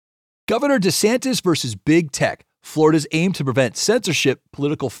Governor DeSantis versus big tech. Florida's aim to prevent censorship,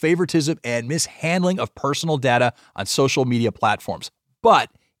 political favoritism, and mishandling of personal data on social media platforms.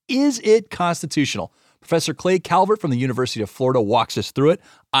 But is it constitutional? Professor Clay Calvert from the University of Florida walks us through it.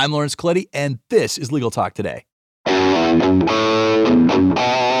 I'm Lawrence Coletti, and this is Legal Talk Today.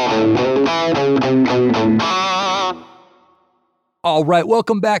 All right,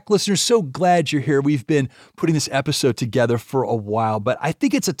 welcome back, listeners. So glad you're here. We've been putting this episode together for a while, but I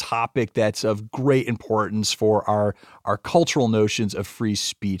think it's a topic that's of great importance for our cultural notions of free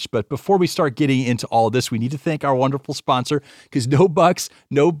speech. But before we start getting into all of this, we need to thank our wonderful sponsor, because no Buck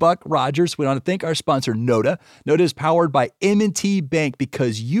Rogers. We want to thank our sponsor, Noda. Noda is powered by M&T Bank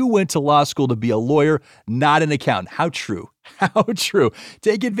because you went to law school to be a lawyer, not an accountant. How true. How true.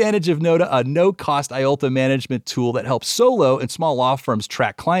 Take advantage of Noda, a no-cost IOLTA management tool that helps solo and small law firms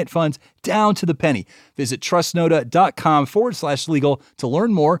track client funds down to the penny. Visit trustnoda.com/legal to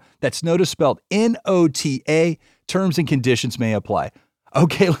learn more. That's Noda spelled N-O-T-A. Terms and conditions may apply.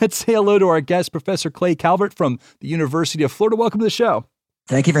 Okay, let's say hello to our guest, Professor Clay Calvert from the University of Florida. Welcome to the show.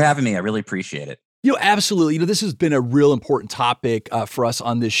 Thank you for having me. I really appreciate it. Absolutely. This has been a real important topic for us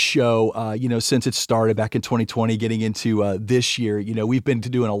on this show, since it started back in 2020, getting into this year. We've been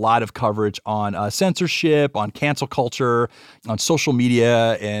doing a lot of coverage on censorship, on cancel culture, on social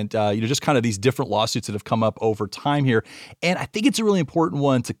media, and, just kind of these different lawsuits that have come up over time here. And I think it's a really important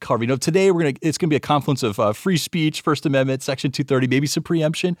one to cover. Today it's going to be a confluence of free speech, First Amendment, Section 230, maybe some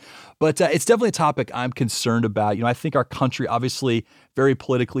preemption. But it's definitely a topic I'm concerned about. I think our country, obviously, very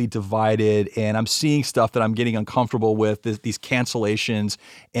politically divided, and I'm seeing stuff that I'm getting uncomfortable with, these cancellations,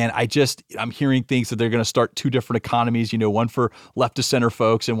 and I'm hearing things that they're going to start two different economies, one for left of center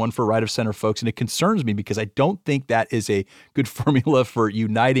folks and one for right of center folks, and it concerns me because I don't think that is a good formula for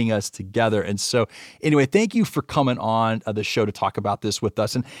uniting us together. And so anyway, thank you for coming on the show to talk about this with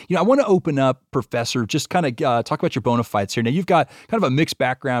us. And I want to open up, Professor, just kind of talk about your bona fides here. Now, you've got kind of a mixed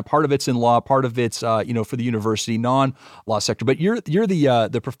background. Part of it's in law, part of it's for the university, non-law sector, but you're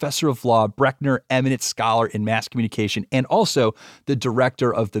the professor of law, Brechner Eminent Scholar in Mass Communication, and also the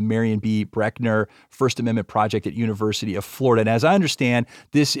director of the Marion B. Brechner First Amendment Project at University of Florida. And as I understand,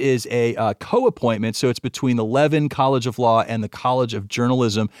 this is a co-appointment, so it's between the Levin College of Law and the College of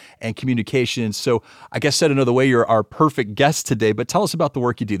Journalism and Communications. So I guess said another way, you're our perfect guest today, but tell us about the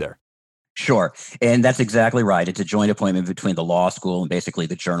work you do there. Sure. And that's exactly right. It's a joint appointment between the law school and basically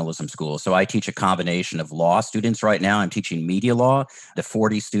the journalism school. So I teach a combination of law students right now. I'm teaching media law to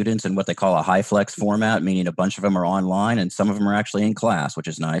 40 students in what they call a high flex format, meaning a bunch of them are online and some of them are actually in class, which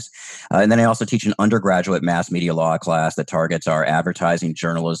is nice. And then I also teach an undergraduate mass media law class that targets our advertising,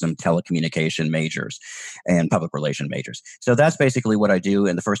 journalism, telecommunication majors and public relation majors. So that's basically what I do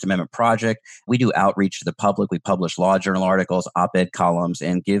in the First Amendment Project. We do outreach to the public. We publish law journal articles, op-ed columns,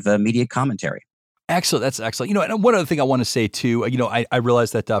 and give media commentary. Excellent. That's excellent. And one other thing I want to say too, I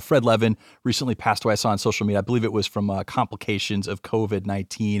realized that Fred Levin recently passed away. I saw on social media. I believe it was from complications of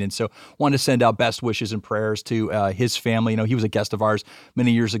COVID-19. And so wanted to send out best wishes and prayers to his family. He was a guest of ours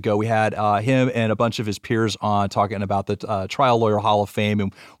many years ago. We had him and a bunch of his peers on talking about the Trial Lawyer Hall of Fame.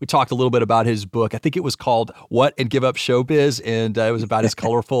 And we talked a little bit about his book. I think it was called What and Give Up Showbiz. And it was about his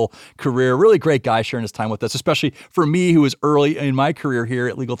colorful career. Really great guy sharing his time with us, especially for me, who was early in my career here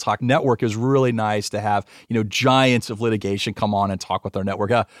at Legal Talk Network. It was really nice to have, giants of litigation come on and talk with our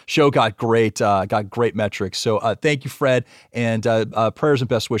network. Show got great metrics. So thank you, Fred, and prayers and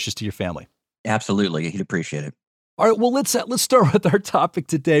best wishes to your family. Absolutely. He'd appreciate it. All right, well, let's start with our topic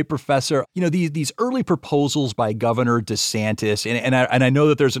today, Professor. These early proposals by Governor DeSantis, and I know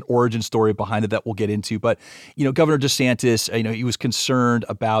that there's an origin story behind it that we'll get into, but Governor DeSantis, he was concerned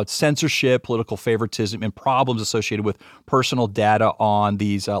about censorship, political favoritism, and problems associated with personal data on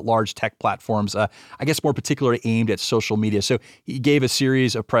these large tech platforms. I guess more particularly aimed at social media. So he gave a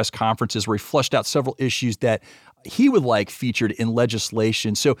series of press conferences where he fleshed out several issues that he would like featured in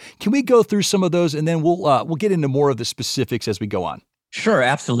legislation. So can we go through some of those, and then we'll get into more of the specifics as we go on? Sure,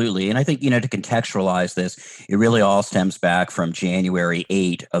 absolutely. And I think, to contextualize this, it really all stems back from January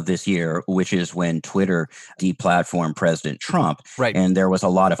 8 of this year, which is when Twitter deplatformed President Trump. Right. And there was a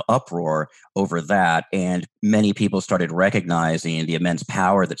lot of uproar over that. And many people started recognizing the immense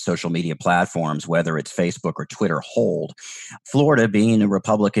power that social media platforms, whether it's Facebook or Twitter, hold. Florida, being a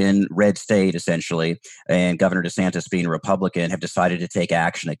Republican red state, essentially, and Governor DeSantis being a Republican, have decided to take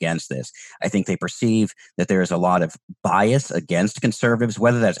action against this. I think they perceive that there is a lot of bias against conservatives,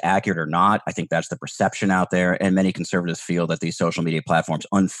 whether that's accurate or not. I think that's the perception out there. And many conservatives feel that these social media platforms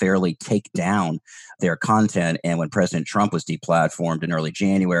unfairly take down their content. And when President Trump was deplatformed in early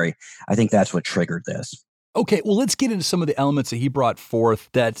January, I think that's what triggered this. Okay, well, let's get into some of the elements that he brought forth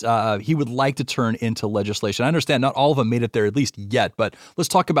that he would like to turn into legislation. I understand not all of them made it there, at least yet, but let's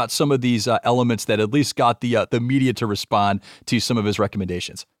talk about some of these elements that at least got the media to respond to some of his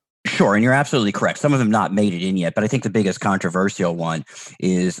recommendations. Sure, and you're absolutely correct. Some of them not made it in yet, but I think the biggest controversial one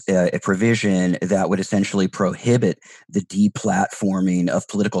is a provision that would essentially prohibit the deplatforming of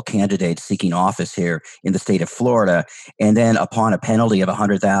political candidates seeking office here in the state of Florida, and then upon a penalty of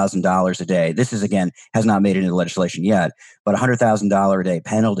 $100,000 a day. This is, again, has not made it into legislation yet, but $100,000 a day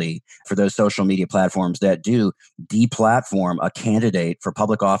penalty for those social media platforms that do deplatform a candidate for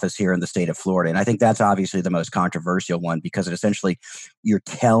public office here in the state of Florida. And I think that's obviously the most controversial one, because it essentially, you're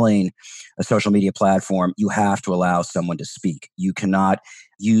telling a social media platform, you have to allow someone to speak. You cannot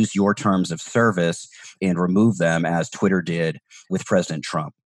use your terms of service and remove them, as Twitter did with President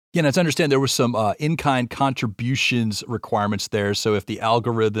Trump. Yeah, and to understand there were some in-kind contributions requirements there. So if the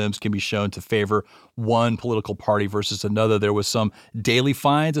algorithms can be shown to favor one political party versus another, there was some daily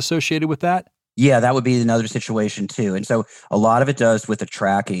fines associated with that. Yeah, that would be another situation too. And so a lot of it does with the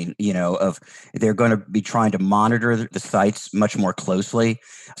tracking, of they're going to be trying to monitor the sites much more closely.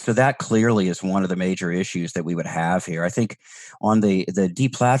 So that clearly is one of the major issues that we would have here. I think on the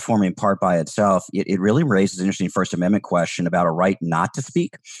deplatforming part by itself, it really raises an interesting First Amendment question about a right not to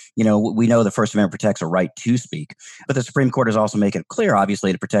speak. We know the First Amendment protects a right to speak, but the Supreme Court has also made it clear,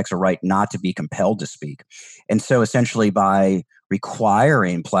 obviously, it protects a right not to be compelled to speak. And so essentially by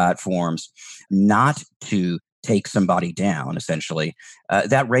requiring platforms not to take somebody down, essentially,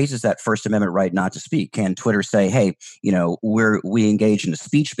 that raises that First Amendment right not to speak. Can Twitter say, hey, we engage in the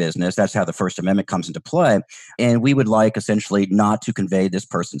speech business? That's how the First Amendment comes into play. And we would like essentially not to convey this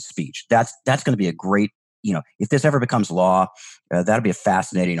person's speech. That's going to be a great, if this ever becomes law, that'll be a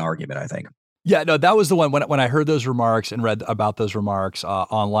fascinating argument, I think. Yeah, no, that was the one when I heard those remarks and read about those remarks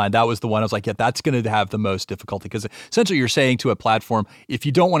online. That was the one I was like, yeah, that's going to have the most difficulty, because essentially you're saying to a platform, if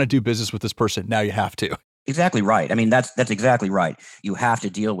you don't want to do business with this person, now you have to. Exactly right. I mean, that's exactly right. You have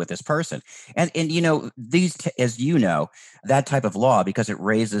to deal with this person, and these, as you know, that type of law, because it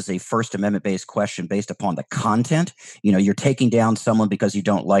raises a First Amendment based question based upon the content. You're taking down someone because you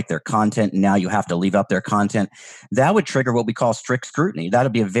don't like their content, and now you have to leave up their content. That would trigger what we call strict scrutiny. That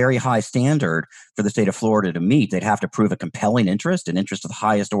would be a very high standard for the state of Florida to meet. They'd have to prove a compelling interest, an interest of the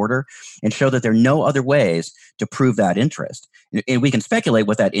highest order, and show that there are no other ways to prove that interest. And we can speculate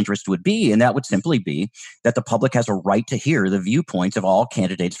what that interest would be, and that would simply be that the public has a right to hear the viewpoints of all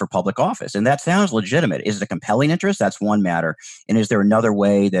candidates for public office. And that sounds legitimate. Is it a compelling interest? That's one matter. And is there another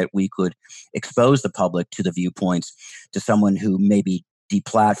way that we could expose the public to the viewpoints to someone who may be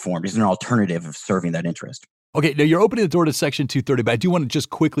deplatformed? Is there an alternative of serving that interest? Okay, now you're opening the door to Section 230, but I do want to just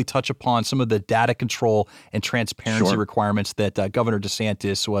quickly touch upon some of the data control and transparency requirements that Governor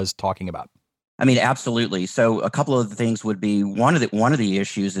DeSantis was talking about. I mean, absolutely. So a couple of the things would be one of the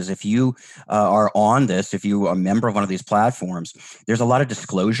issues is if you are on this, if you are a member of one of these platforms, there's a lot of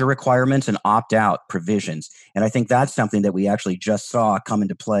disclosure requirements and opt-out provisions. And I think that's something that we actually just saw come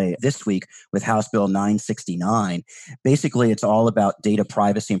into play this week with House Bill 969. Basically, it's all about data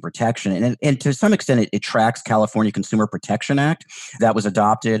privacy and protection. And to some extent, it tracks California Consumer Protection Act that was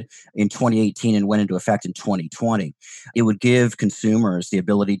adopted in 2018 and went into effect in 2020. It would give consumers the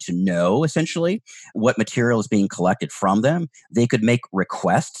ability to know, essentially, what material is being collected from them. They could make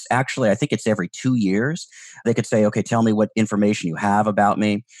requests. Actually, I think it's every 2 years. They could say, okay, tell me what information you have about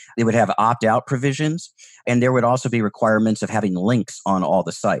me. They would have opt-out provisions. And there would also be requirements of having links on all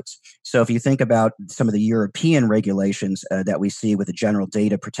the sites. So if you think about some of the European regulations that we see with the General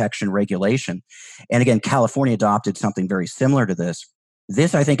Data Protection Regulation, and again, California adopted something very similar to this.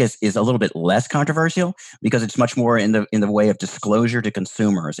 This, I think, is a little bit less controversial because it's much more in the way of disclosure to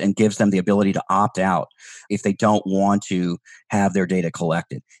consumers and gives them the ability to opt out if they don't want to have their data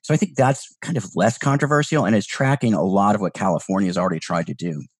collected. So I think that's kind of less controversial and is tracking a lot of what California has already tried to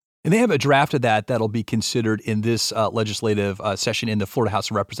do. And they have a draft of that'll be considered in this legislative session in the Florida House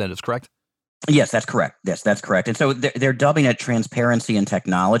of Representatives, correct? Yes, that's correct. Yes, that's correct. And so they're dubbing it Transparency and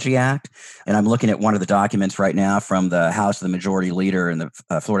Technology Act. And I'm looking at one of the documents right now from the House of the Majority Leader in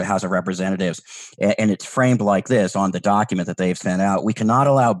the Florida House of Representatives. And it's framed like this on the document that they've sent out. We cannot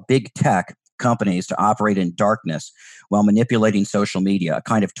allow big tech companies to operate in darkness while manipulating social media, a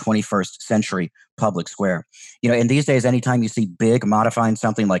kind of 21st century public square. And these days, anytime you see big modifying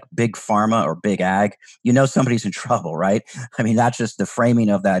something like big pharma or big ag, somebody's in trouble, right? I mean, that's just the framing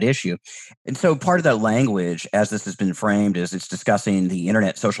of that issue. And so part of that language, as this has been framed, is it's discussing the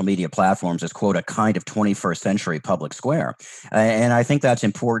internet social media platforms as, quote, a kind of 21st century public square. And I think that's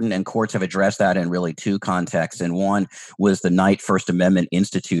important, and courts have addressed that in really two contexts. And one was the Knight First Amendment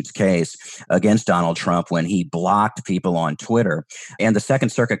Institute's case against Donald Trump when he blocked people on Twitter. And the Second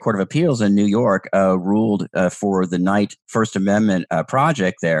Circuit Court of Appeals in New York ruled for the Knight First Amendment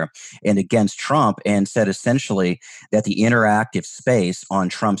project there and against Trump, and said essentially that the interactive space on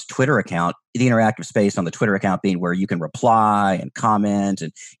Trump's Twitter account, the interactive space on the Twitter account being where you can reply and comment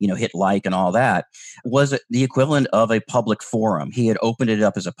and, hit like and all that, was the equivalent of a public forum. He had opened it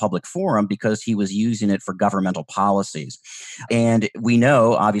up as a public forum because he was using it for governmental policies. And we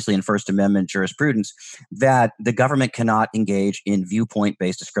know, obviously, in First Amendment jurisprudence, that the government cannot engage in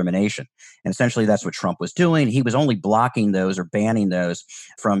viewpoint-based discrimination. And essentially, that's what Trump was doing. He was only blocking those or banning those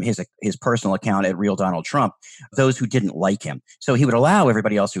from his personal account at Real Donald Trump, those who didn't like him. So he would allow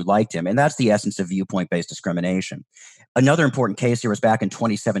everybody else who liked him. And that's the essence of viewpoint-based discrimination. Another important case here was back in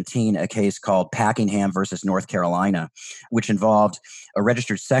 2017, a case called Packingham versus North Carolina, which involved a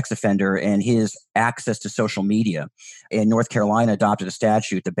registered sex offender and his access to social media. And North Carolina adopted a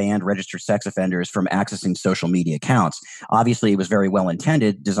statute that banned registered sex offenders from accessing social media accounts. Obviously, it was very well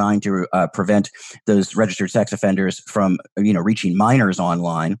intended, designed to prevent those registered sex offenders from, reaching minors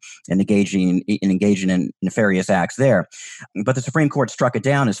online and engaging in nefarious acts there. But the Supreme Court struck it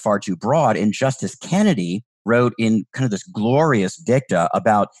down as far too broad, and Justice Kennedy wrote in kind of this glorious dicta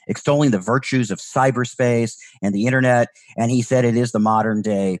about extolling the virtues of cyberspace and the internet. And he said it is the modern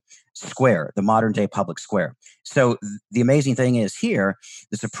day square, the modern day public square. So the amazing thing is here,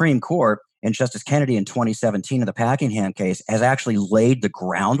 the Supreme Court and Justice Kennedy in 2017 in the Packingham case has actually laid the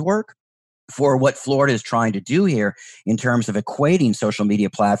groundwork for what Florida is trying to do here in terms of equating social media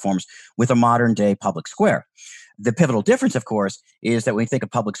platforms with a modern day public square. The pivotal difference, of course, is that when you think of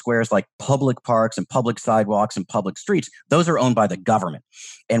public squares like public parks and public sidewalks and public streets, those are owned by the government.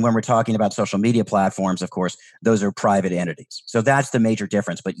 And when we're talking about social media platforms, of course, those are private entities. So that's the major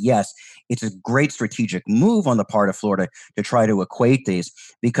difference. But yes, it's a great strategic move on the part of Florida to try to equate these,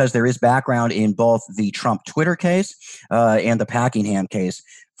 because there is background in both the Trump Twitter case and the Packingham case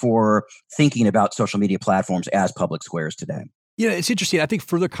for thinking about social media platforms as public squares today. It's interesting. I think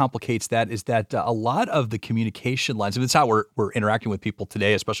further complicates that is that a lot of the communication lines, and it's how we're interacting with people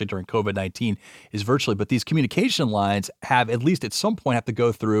today, especially during COVID-19, is virtually. But these communication lines have, at least at some point, have to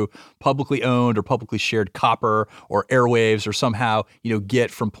go through publicly owned or publicly shared copper or airwaves, or somehow,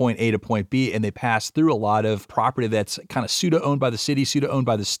 get from point A to point B. And they pass through a lot of property that's kind of pseudo-owned by the city, pseudo-owned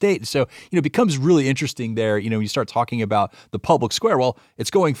by the state. So, it becomes really interesting there, when you start talking about the public square. Well,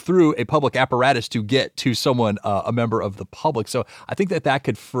 it's going through a public apparatus to get to someone, a member of the public. So I think that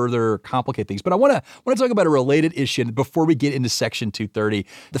could further complicate things. But I want to talk about a related issue before we get into Section 230,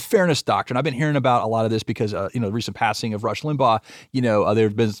 the fairness doctrine. I've been hearing about a lot of this because, the recent passing of Rush Limbaugh,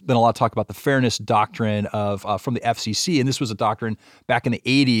 there's been a lot of talk about the fairness doctrine from the FCC. And this was a doctrine back in the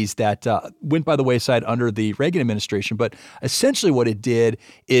 80s that went by the wayside under the Reagan administration. But essentially what it did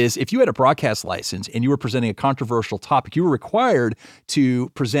is, if you had a broadcast license and you were presenting a controversial topic, you were required to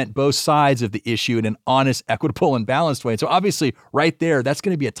present both sides of the issue in an honest, equitable, and balanced way. And so obviously, right there, that's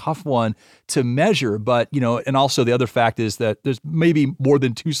going to be a tough one to measure. But, and also the other fact is that there's maybe more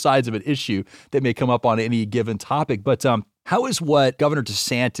than two sides of an issue that may come up on any given topic. But how is what Governor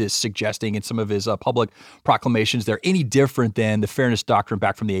DeSantis suggesting in some of his public proclamations there any different than the fairness doctrine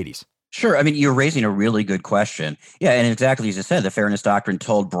back from the 80s? Sure. I mean, you're raising a really good question. Yeah, and exactly as you said, the fairness doctrine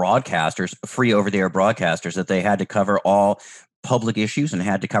told broadcasters, free over-the-air broadcasters, that they had to cover all public issues and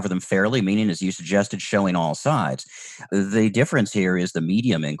had to cover them fairly, meaning, as you suggested, showing all sides. The difference here is the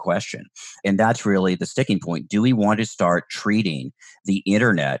medium in question. And that's really the sticking point. Do we want to start treating the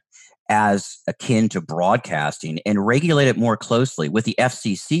internet as akin to broadcasting and regulate it more closely, with the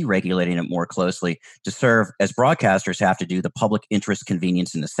FCC regulating it more closely to serve, as broadcasters have to do, the public interest,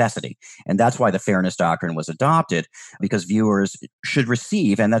 convenience, and necessity? And that's why the fairness doctrine was adopted, because viewers should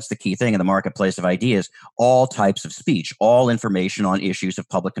receive, and that's the key thing in the marketplace of ideas, all types of speech, all information on issues of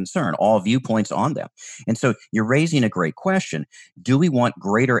public concern, all viewpoints on them. And so you're raising a great question. Do we want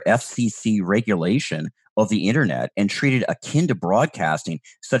greater FCC regulation of the internet and treat it akin to broadcasting,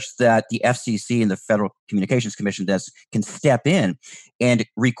 such that the FCC and the Federal Communications Commission can step in and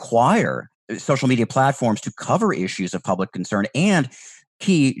require social media platforms to cover issues of public concern and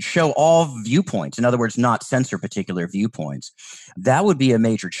key, show all viewpoints. In other words, not censor particular viewpoints. That would be a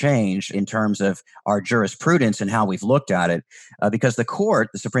major change in terms of our jurisprudence and how we've looked at it, because the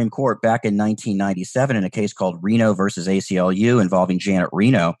Supreme Court, back in 1997, in a case called Reno versus ACLU involving Janet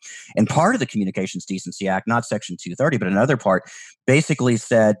Reno, and part of the Communications Decency Act, not Section 230, but another part, basically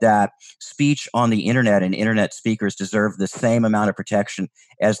said that speech on the internet and internet speakers deserve the same amount of protection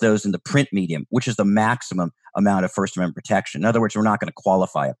as those in the print medium, which is the maximum amount of First Amendment protection. In other words, we're not going to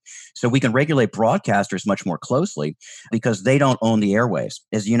qualify it. So we can regulate broadcasters much more closely because they don't own the airwaves.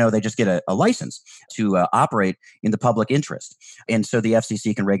 As you know, they just get a license to operate in the public interest. And so the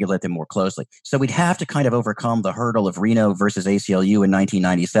FCC can regulate them more closely. So we'd have to kind of overcome the hurdle of Reno versus ACLU in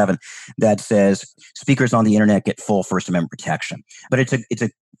 1997 that says speakers on the internet get full First Amendment protection. But it's a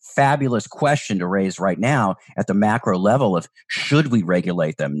fabulous question to raise right now at the macro level of should we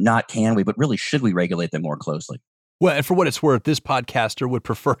regulate them? Not can we, but really should we regulate them more closely? Well, and for what it's worth, this podcaster would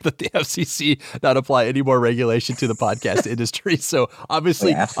prefer that the FCC not apply any more regulation to the podcast industry. So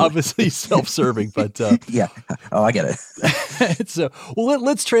obviously self-serving, but yeah. Oh, I get it. So, well,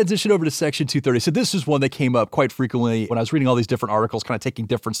 let's transition over to Section 230. So this is one that came up quite frequently when I was reading all these different articles, kind of taking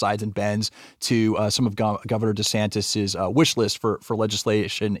different sides and bends to some of Governor DeSantis's wish list for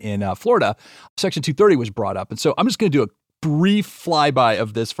legislation in Florida. Section 230 was brought up, and so I'm just going to do a brief flyby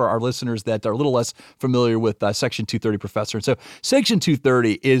of this for our listeners that are a little less familiar with Section 230, Professor. And so Section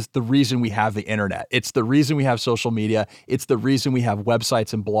 230 is the reason we have the internet. It's the reason we have social media. It's the reason we have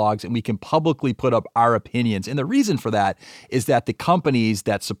websites and blogs, and we can publicly put up our opinions. And the reason for that is that the companies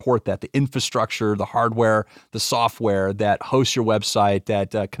that support that, the infrastructure, the hardware, the software that hosts your website,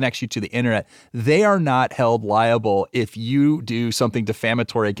 that connects you to the internet, they are not held liable if you do something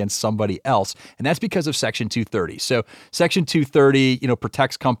defamatory against somebody else. And that's because of Section 230. So Section 230,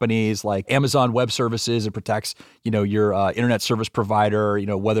 protects companies like Amazon Web Services. It protects, your internet service provider,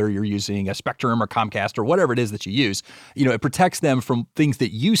 whether you're using a Spectrum or Comcast or whatever it is that you use. It protects them from things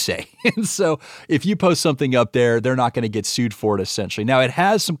that you say. And so if you post something up there, they're not going to get sued for it, essentially. Now, it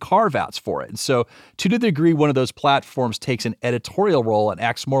has some carve-outs for it. And so to the degree one of those platforms takes an editorial role and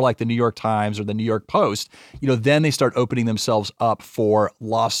acts more like the New York Times or the New York Post, then they start opening themselves up for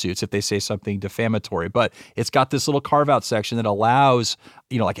lawsuits if they say something defamatory. But it's got this little carve-out section that allows,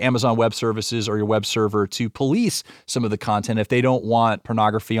 like Amazon Web Services or your web server to police some of the content if they don't want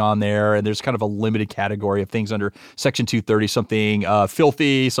pornography on there. And there's kind of a limited category of things under Section 230, something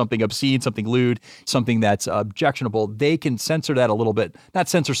filthy, something obscene, something lewd, something that's objectionable. They can censor that a little bit, not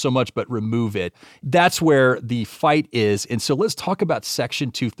censor so much, but remove it. That's where the fight is. And so let's talk about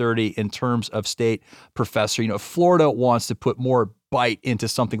Section 230 in terms of state, Professor. Florida wants to put more bite into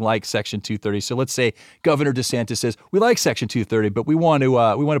something like Section 230. So let's say Governor DeSantis says, we like Section 230, but we want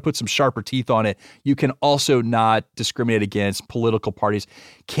to put some sharper teeth on it. You can also not discriminate against political parties.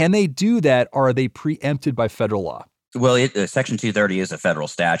 Can they do that, or are they preempted by federal law? Well, Section 230 is a federal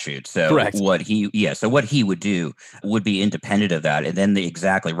statute. So correct. What he would do would be independent of that. And then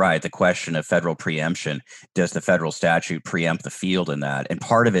exactly right, the question of federal preemption, does the federal statute preempt the field in that? And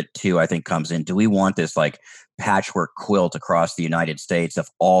part of it too, I think, comes in, do we want this patchwork quilt across the United States of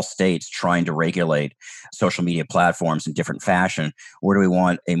all states trying to regulate social media platforms in different fashion? Or do we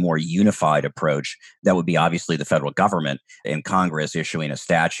want a more unified approach that would be obviously the federal government and Congress issuing a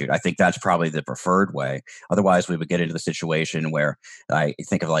statute? I think that's probably the preferred way. Otherwise, we would get into the situation where I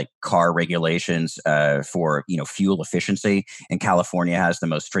think of car regulations for fuel efficiency, and California has the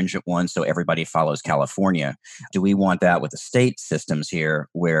most stringent one, so everybody follows California. Do we want that with the state systems here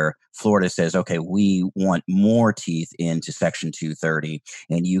where Florida says, okay, we want more teeth into Section 230,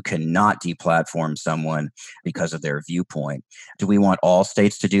 and you cannot deplatform someone because of their viewpoint? Do we want all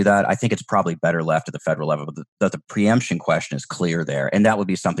states to do that? I think it's probably better left at the federal level, but the preemption question is clear there. And that would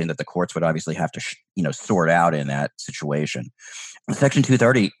be something that the courts would obviously have to sort out in that situation. Section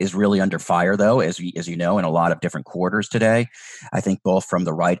 230 is really under fire, though, as you know, in a lot of different quarters today. I think both from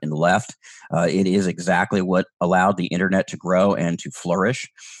the right and left, it is exactly what allowed the internet to grow and to flourish.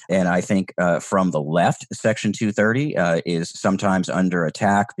 And I think from the left, Section 230 is sometimes under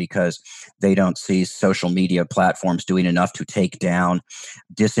attack because they don't see social media platforms doing enough to take down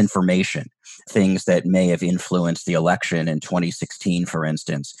disinformation, things that may have influenced the election in 2016, for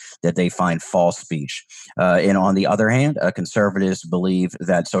instance, that they find false speech. And on the other hand, conservatives believe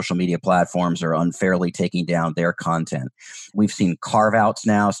that social media platforms are unfairly taking down their content. We've seen carve-outs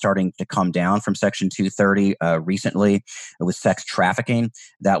now starting to come down from Section 230 recently with sex trafficking.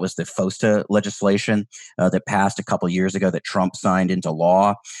 That was the FOSTA legislation that passed a couple years ago that Trump signed into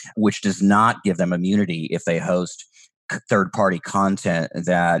law, which does not give them immunity if they host third-party content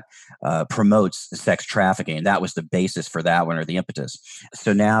that promotes sex trafficking. That was the basis for that one, or the impetus.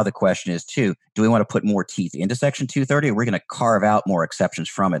 So now the question is, too, do we want to put more teeth into Section 230, or are we going to carve out more exceptions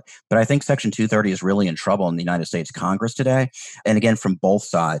from it? But I think Section 230 is really in trouble in the United States Congress today, and again, from both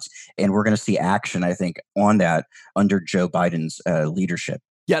sides. And we're going to see action, I think, on that under Joe Biden's leadership.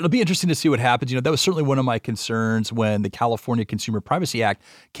 Yeah, it'll be interesting to see what happens. That was certainly one of my concerns when the California Consumer Privacy Act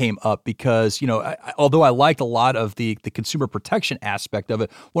came up, because, although I liked a lot of the consumer protection aspect of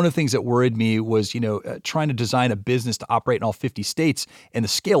it, one of the things that worried me was, trying to design a business to operate in all 50 states and the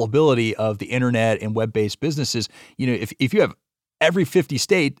scalability of the internet and web-based businesses. If you have every 50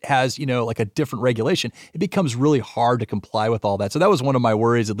 state has, like a different regulation, it becomes really hard to comply with all that. So that was one of my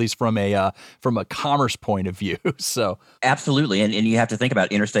worries, at least from a commerce point of view. So absolutely. And you have to think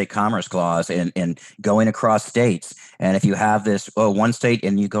about interstate commerce clause and going across states. And if you have this, one state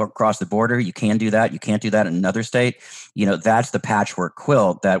and you go across the border, you can do that. You can't do that in another state. That's the patchwork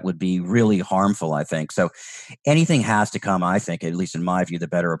quilt that would be really harmful, I think. So anything has to come, I think, at least in my view, the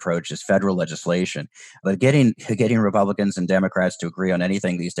better approach is federal legislation. But getting Republicans and Democrats to agree on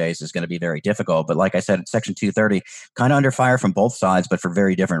anything these days is going to be very difficult. But like I said, Section 230 kind of under fire from both sides, but for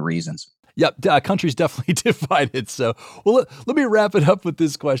very different reasons. Yep, country's definitely divided. So, well, let me wrap it up with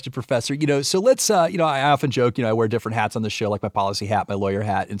this question, Professor. So let's, I often joke, I wear different hats on the show, like my policy hat, my lawyer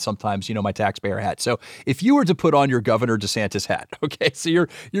hat, and sometimes, my taxpayer hat. So if you were to put on your Governor DeSantis hat, okay, so you're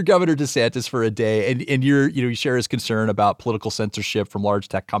Governor DeSantis for a day, and you share his concern about political censorship from large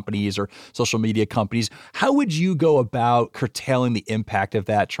tech companies or social media companies, how would you go about curtailing the impact of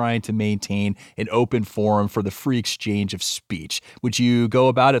that, trying to maintain an open forum for the free exchange of speech? Would you go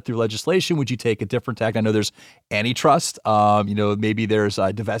about it through legislation? Would you take a different tack? I know there's antitrust. Maybe there's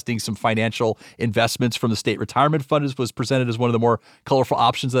divesting some financial investments from the state retirement fund was presented as one of the more colorful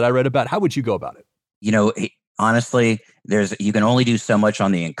options that I read about. How would you go about it? Honestly, you can only do so much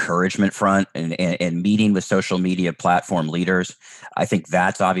on the encouragement front and meeting with social media platform leaders. I think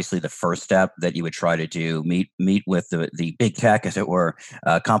that's obviously the first step that you would try to do. Meet with the big tech, as it were,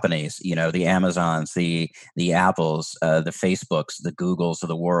 companies. The Amazons, the Apples, the Facebooks, the Googles of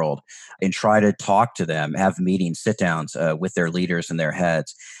the world, and try to talk to them. Have meetings, sit downs with their leaders and their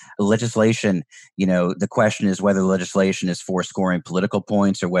heads. Legislation, the question is whether legislation is for scoring political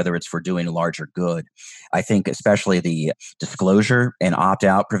points or whether it's for doing larger good. I think especially the disclosure and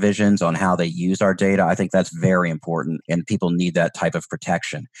opt-out provisions on how they use our data, I think that's very important, and people need that type of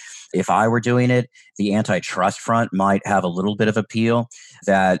protection. If I were doing it, the antitrust front might have a little bit of appeal,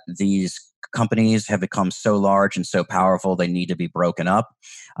 that these companies have become so large and so powerful, they need to be broken up.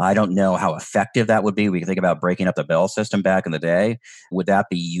 I don't know how effective that would be. We can think about breaking up the Bell system back in the day. Would that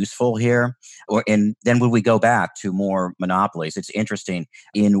be useful here? And then would we go back to more monopolies? It's interesting.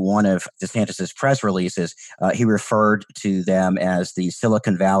 In one of DeSantis's press releases, he referred to them as the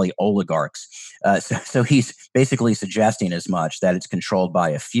Silicon Valley oligarchs. So he's basically suggesting as much, that it's controlled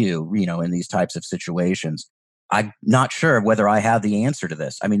by a few, in these types of situations. I'm not sure whether I have the answer to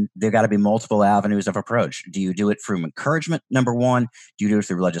this. I mean, there got to be multiple avenues of approach. Do you do it from encouragement, number one? Do you do it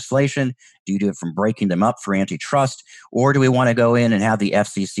through legislation? Do you do it from breaking them up for antitrust? Or do we want to go in and have the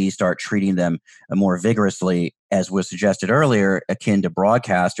FCC start treating them more vigorously, as was suggested earlier, akin to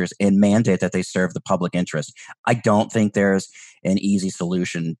broadcasters, and mandate that they serve the public interest? I don't think there's an easy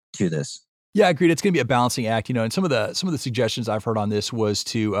solution to this. Yeah, agreed. It's going to be a balancing act, and some of the suggestions I've heard on this was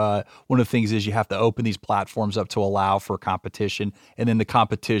to one of the things is you have to open these platforms up to allow for competition, and then the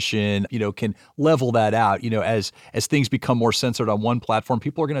competition, can level that out. As things become more censored on one platform,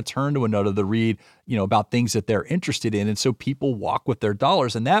 people are going to turn to another to read, about things that they're interested in, and so people walk with their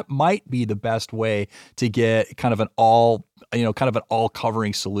dollars, and that might be the best way to get kind of an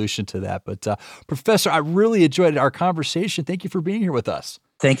all-covering solution to that. But Professor, I really enjoyed our conversation. Thank you for being here with us.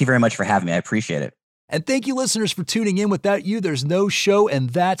 Thank you very much for having me. I appreciate it. And thank you, listeners, for tuning in. Without you, there's no show, and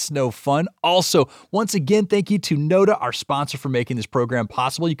that's no fun. Also, once again, thank you to Nota, our sponsor, for making this program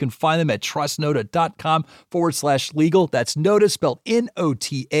possible. You can find them at trustnota.com/legal. That's Nota, spelled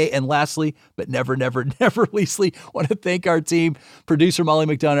Nota. And lastly, but never leastly, want to thank our team, producer Molly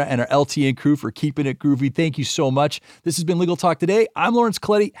McDonough, and our LTN crew for keeping it groovy. Thank you so much. This has been Legal Talk Today. I'm Lawrence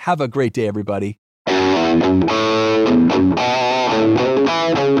Coletti. Have a great day, everybody.